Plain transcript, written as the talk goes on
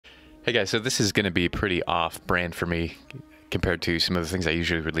Hey guys, so this is going to be pretty off-brand for me compared to some of the things I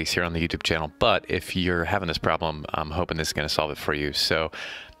usually release here on the YouTube channel, but if you're having this problem, I'm hoping this is going to solve it for you. So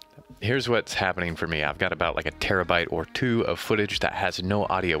here's what's happening for me. I've got about like a terabyte or two of footage that has no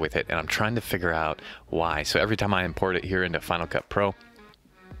audio with it, and I'm trying to figure out why. So every time I import it here into Final Cut Pro,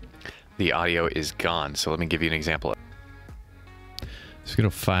 the audio is gone. So let me give you an example. So go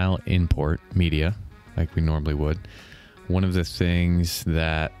to File, Import, Media, like we normally would. One of the things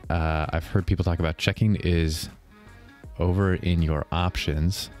that I've heard people talk about checking is over in your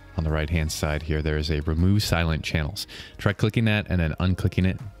options on the right hand side here, there is a remove silent channels. Try clicking that and then unclicking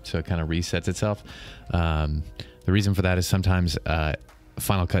it so it kind of resets itself. The reason for that is sometimes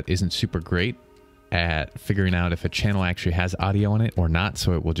Final Cut isn't super great at figuring out if a channel actually has audio on it or not,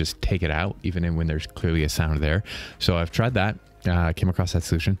 so it will just take it out even when there's clearly a sound there. So I've tried that. Came across that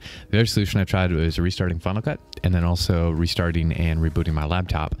solution. The other solution I tried was restarting Final Cut and then also restarting and rebooting my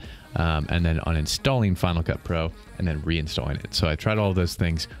laptop and then uninstalling Final Cut Pro and then reinstalling it. So I tried all of those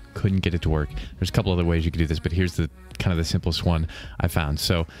things, couldn't get it to work. There's a couple other ways you could do this, but here's the kind of the simplest one I found.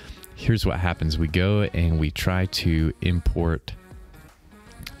 So here's what happens. We go and we try to import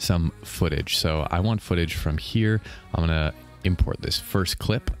some footage. So I want footage from here. I'm gonna import this first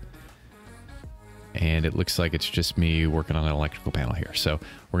clip. And it looks like it's just me working on an electrical panel here. So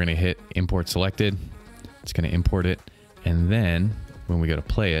we're going to hit import selected. It's going to import it. And then when we go to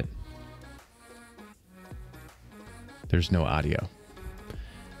play it, there's no audio.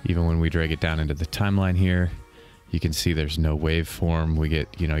 Even when we drag it down into the timeline here, you can see there's no waveform. We get,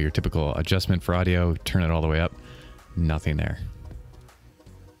 you know, your typical adjustment for audio, turn it all the way up, nothing there.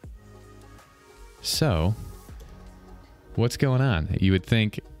 So what's going on? You would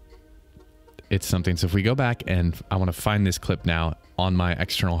think it's something. So if we go back and I want to find this clip now on my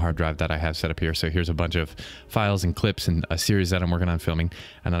external hard drive that I have set up here. So here's a bunch of files and clips and a series that I'm working on filming.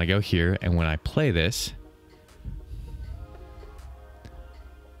 And then I go here, and when I play this,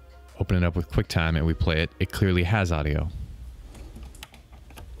 open it up with QuickTime and we play it, it clearly has audio.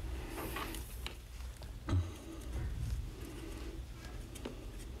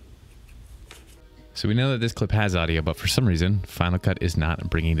 So we know that this clip has audio, but for some reason, Final Cut is not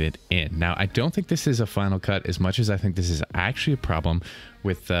bringing it in. Now, I don't think this is a Final Cut as much as I think this is actually a problem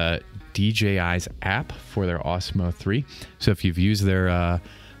with DJI's app for their OSMO 3. So if you've used their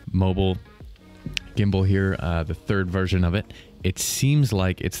mobile gimbal here, the third version of it, it seems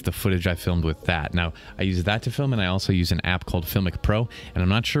like it's the footage I filmed with that. Now, I use that to film, and I also use an app called FilmicPro, and I'm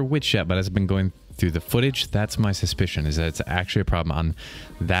not sure which yet, but as I've been going through the footage, that's my suspicion, is that it's actually a problem on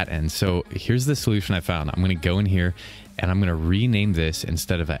that end. So here's the solution I found. I'm going to go in here and I'm going to rename this.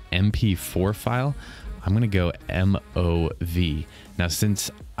 Instead of an MP4 file, I'm going to go MOV. Now, since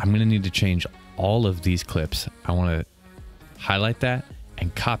I'm going to need to change all of these clips, I want to highlight that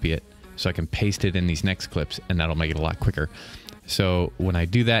and copy it so I can paste it in these next clips, and that'll make it a lot quicker. So when I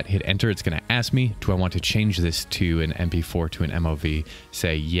do that, hit enter, it's going to ask me, do I want to change this to an MP4 to an MOV?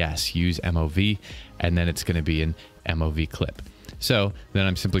 Say yes, use MOV, and then it's going to be an MOV clip. So then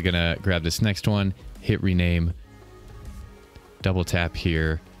I'm simply going to grab this next one, hit rename, double tap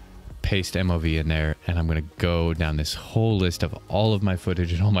here, paste MOV in there, and I'm going to go down this whole list of all of my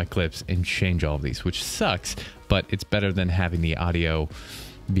footage and all my clips and change all of these, which sucks, but it's better than having the audio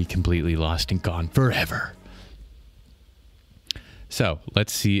be completely lost and gone forever. So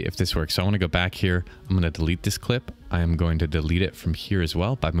let's see if this works. So I want to go back here. I'm going to delete this clip. I am going to delete it from here as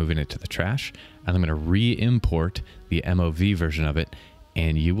well by moving it to the trash. And I'm going to re-import the MOV version of it.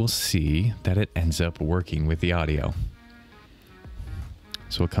 And you will see that it ends up working with the audio.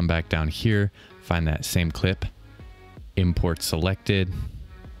 So we'll come back down here, find that same clip, import selected.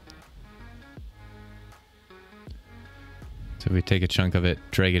 So if we take a chunk of it,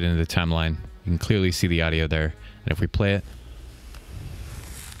 drag it into the timeline, you can clearly see the audio there. And if we play it,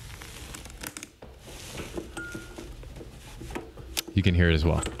 you can hear it as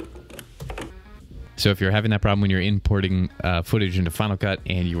well. So if you're having that problem when you're importing footage into Final Cut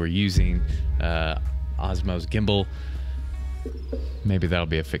and you are using Osmo's gimbal, maybe that'll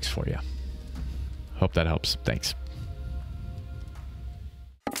be a fix for you. Hope that helps. Thanks.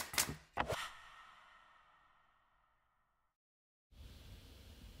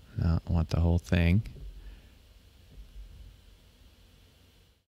 No, I want the whole thing.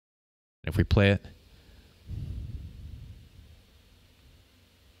 If we play it,